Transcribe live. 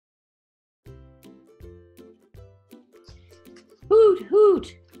Hoot,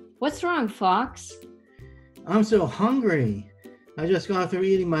 hoot. What's wrong, Fox? I'm so hungry. I just got through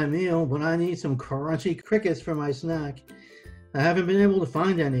eating my meal, but I need some crunchy crickets for my snack. I haven't been able to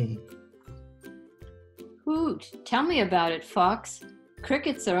find any. Hoot, tell me about it, Fox.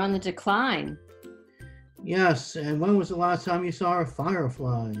 Crickets are on the decline. Yes, and when was the last time you saw a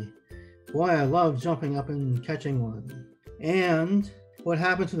firefly? Boy, I love jumping up and catching one. And what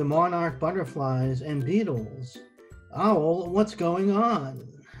happened to the monarch butterflies and beetles? Owl, what's going on?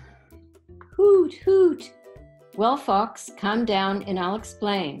 Hoot, hoot. Well, Fox, calm down and I'll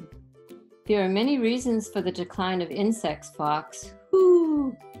explain. There are many reasons for the decline of insects, Fox.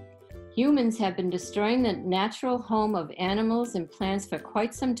 Hoo! Humans have been destroying the natural home of animals and plants for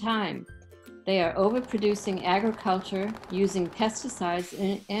quite some time. They are overproducing agriculture, using pesticides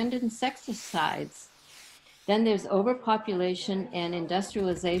and insecticides. Then there's overpopulation and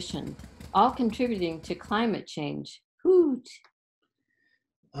industrialization, all contributing to climate change. Hoot!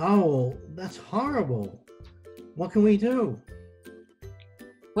 Owl, that's horrible. What can we do?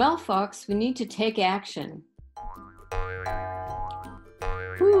 Well, Fox, we need to take action.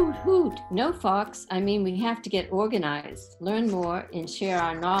 Hoot, hoot. No, Fox, I mean we have to get organized, learn more, and share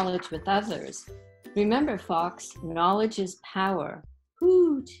our knowledge with others. Remember, Fox, knowledge is power.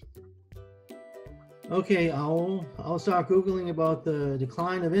 Hoot. Okay, Owl, I'll start Googling about the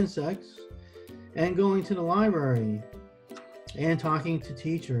decline of insects and going to the library and talking to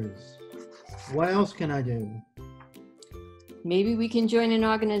teachers. What else can I do? Maybe we can join an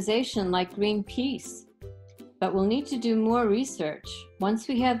organization like Greenpeace, but we'll need to do more research. Once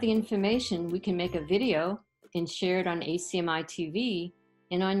we have the information, we can make a video and share it on ACMi TV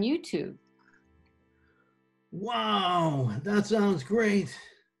and on YouTube. Wow, that sounds great.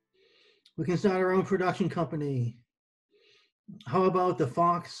 We can start our own production company. How about the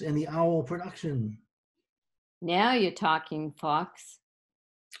Fox and the Owl production? Now you're talking, Fox.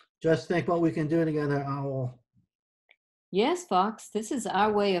 Just think what we can do together, Owl. Yes, Fox, this is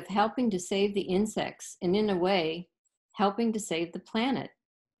our way of helping to save the insects and, in a way, helping to save the planet.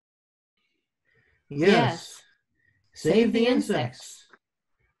 Yes. Save the insects.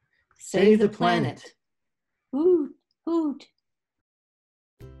 Save the planet. Hoot, hoot.